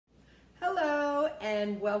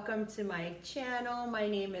and welcome to my channel. My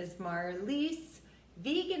name is Marlise,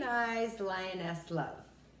 Veganized Lioness Love.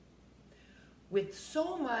 With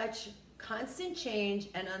so much constant change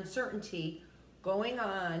and uncertainty going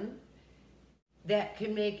on that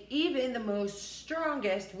can make even the most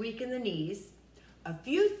strongest weak in the knees, a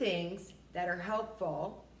few things that are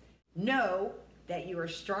helpful: know that you are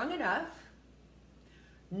strong enough,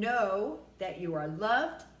 know that you are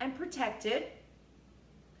loved and protected.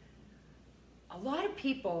 A lot of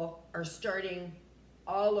people are starting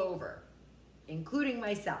all over, including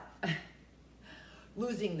myself,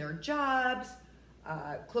 losing their jobs,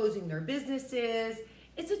 closing their businesses.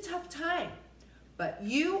 It's a tough time, but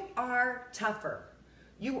you are tougher.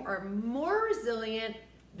 You are more resilient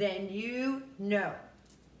than you know.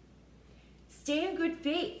 Stay in good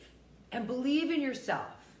faith and believe in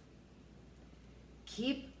yourself.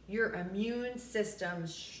 Keep your immune system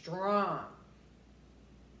strong.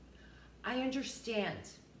 I understand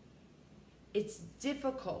it's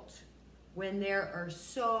difficult when there are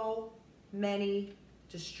so many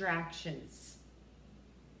distractions.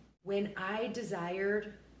 When I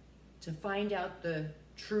desired to find out the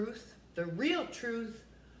truth, the real truth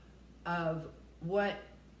of what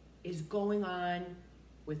is going on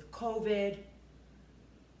with COVID,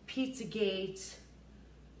 Pizzagate,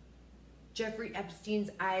 Jeffrey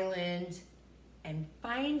Epstein's Island, and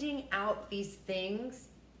finding out these things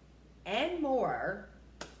and more,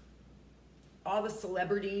 all the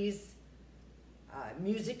celebrities,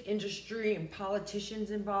 music industry and politicians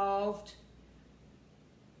involved,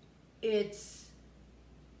 it's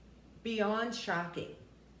beyond shocking.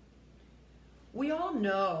 We all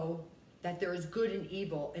know that there is good and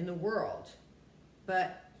evil in the world,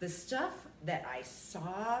 but the stuff that I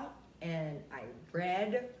saw and I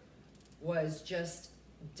read was just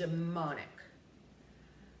demonic.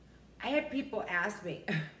 I had people ask me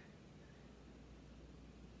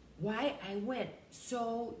why I went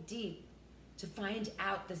so deep to find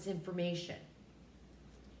out this information.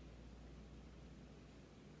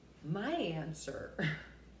 My answer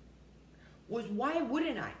was, why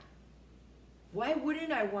wouldn't I? Why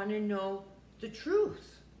wouldn't I want to know the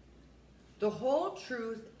truth? The whole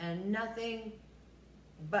truth and nothing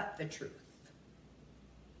but the truth.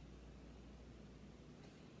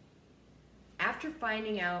 After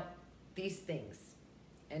finding out these things,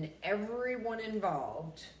 and everyone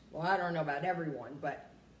involved, well, I don't know about everyone,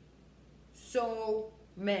 but so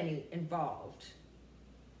many involved,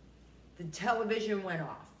 the television went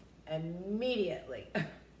off immediately.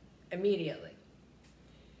 Immediately.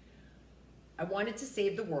 I wanted to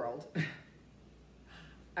save the world.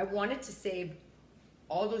 I wanted to save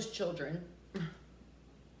all those children.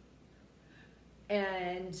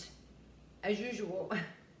 And as usual,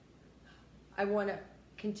 I want to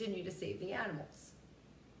continue to save the animals.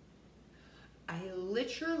 I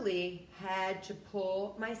literally had to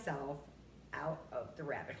pull myself out of the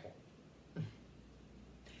rabbit hole.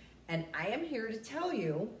 And I am here to tell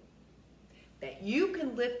you that you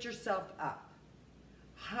can lift yourself up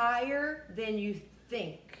higher than you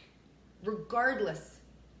think, regardless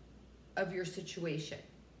of your situation.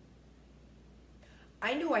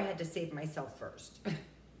 I knew I had to save myself first.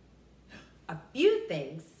 A few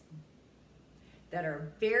things that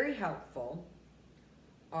are very helpful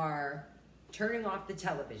are turning off the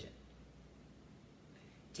television,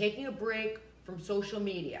 taking a break from social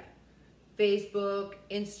media, Facebook,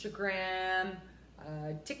 Instagram,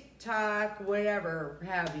 TikTok, whatever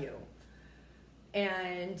have you,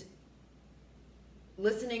 and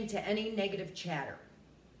listening to any negative chatter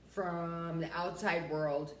from the outside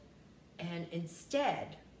world, and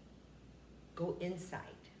instead go inside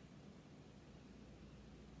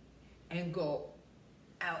and go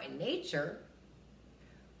out in nature,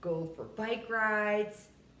 go for bike rides,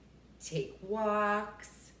 take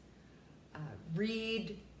walks,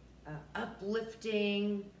 read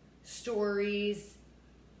uplifting stories,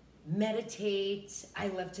 meditate. I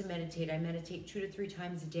love to meditate. I meditate 2 to 3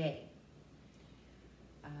 times a day.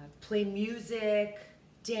 Play music,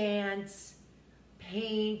 dance,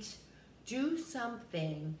 paint, do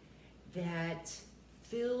something that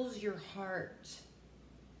fills your heart.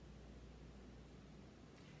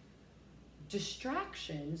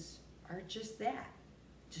 Distractions are just that,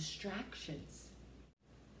 distractions.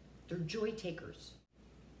 They're joy takers.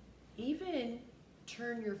 Even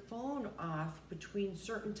turn your phone off between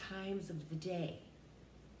certain times of the day.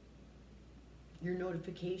 Your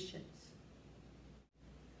notifications.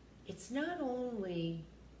 It's not only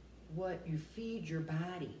what you feed your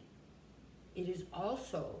body, it is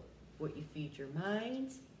also what you feed your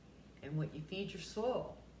mind and what you feed your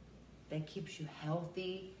soul that keeps you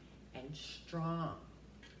healthy and strong.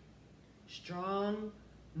 Strong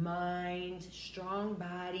mind, strong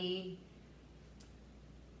body,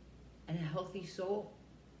 and a healthy soul.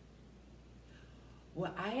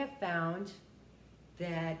 What I have found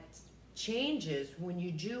that changes when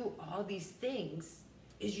you do all these things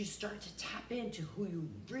is you start to tap into who you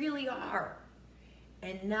really are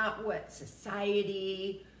and not what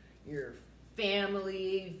society, your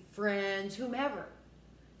family, friends, whomever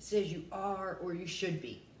says you are or you should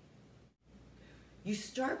be. You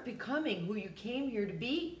start becoming who you came here to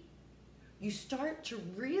be. You start to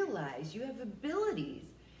realize you have abilities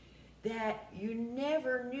that you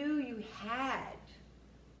never knew you had.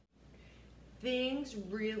 Things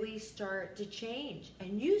really start to change,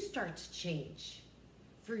 and you start to change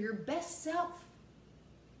for your best self.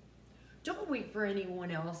 Don't wait for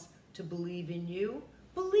anyone else to believe in you.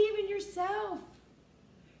 Believe in yourself.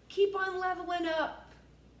 Keep on leveling up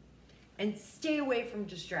and stay away from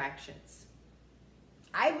distractions.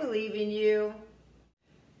 I believe in you.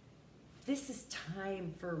 This is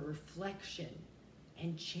time for reflection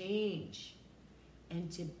and change,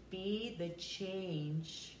 and to be the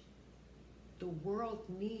change the world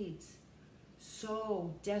needs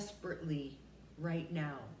so desperately right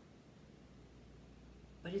now.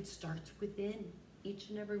 But it starts within each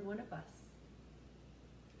and every one of us.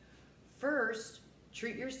 First,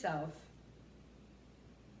 treat yourself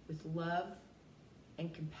with love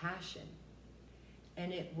and compassion,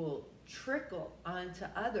 and it will trickle onto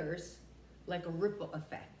others like a ripple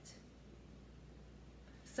effect.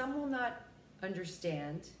 Some will not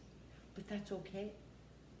understand, but that's okay.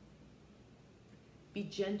 Be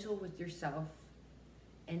gentle with yourself,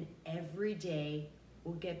 and every day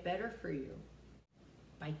will get better for you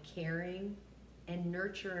by caring and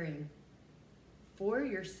nurturing for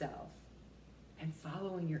yourself and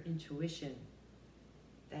following your intuition.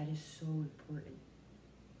 That is so important.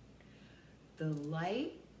 The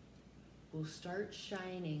light will start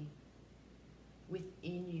shining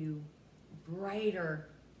within you brighter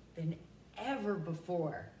than ever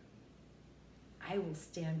before. I will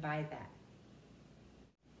stand by that.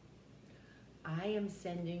 I am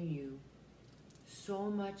sending you so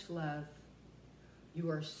much love. You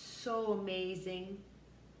are so amazing.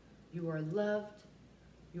 You are loved.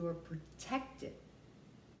 You are protected.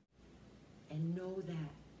 And know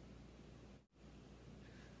that.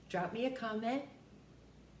 Drop me a comment.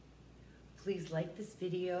 Please like this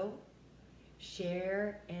video.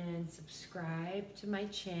 Share and subscribe to my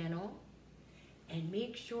channel. And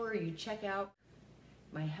make sure you check out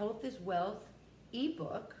my Health is Wealth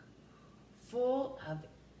ebook, full of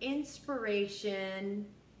inspiration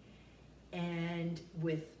and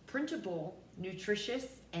with printable, nutritious,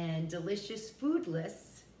 and delicious food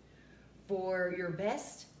lists for your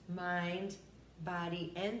best mind,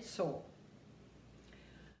 body, and soul.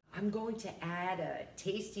 I'm going to add a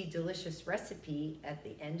tasty, delicious recipe at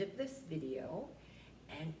the end of this video,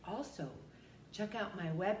 and also check out my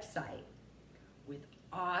website with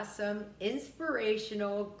awesome,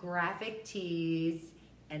 inspirational graphic tees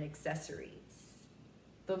and accessories.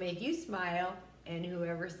 They'll make you smile and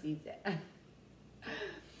whoever sees it.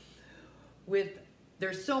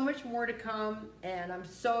 There's so much more to come, and I'm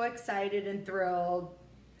so excited and thrilled.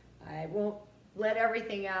 I won't let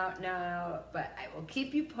everything out now, but I will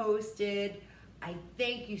keep you posted. I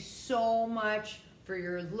thank you so much for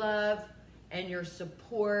your love and your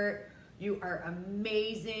support. You are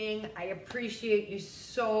amazing. I appreciate you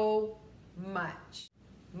so much.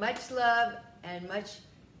 Much love and much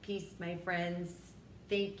peace, my friends.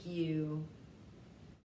 Thank you.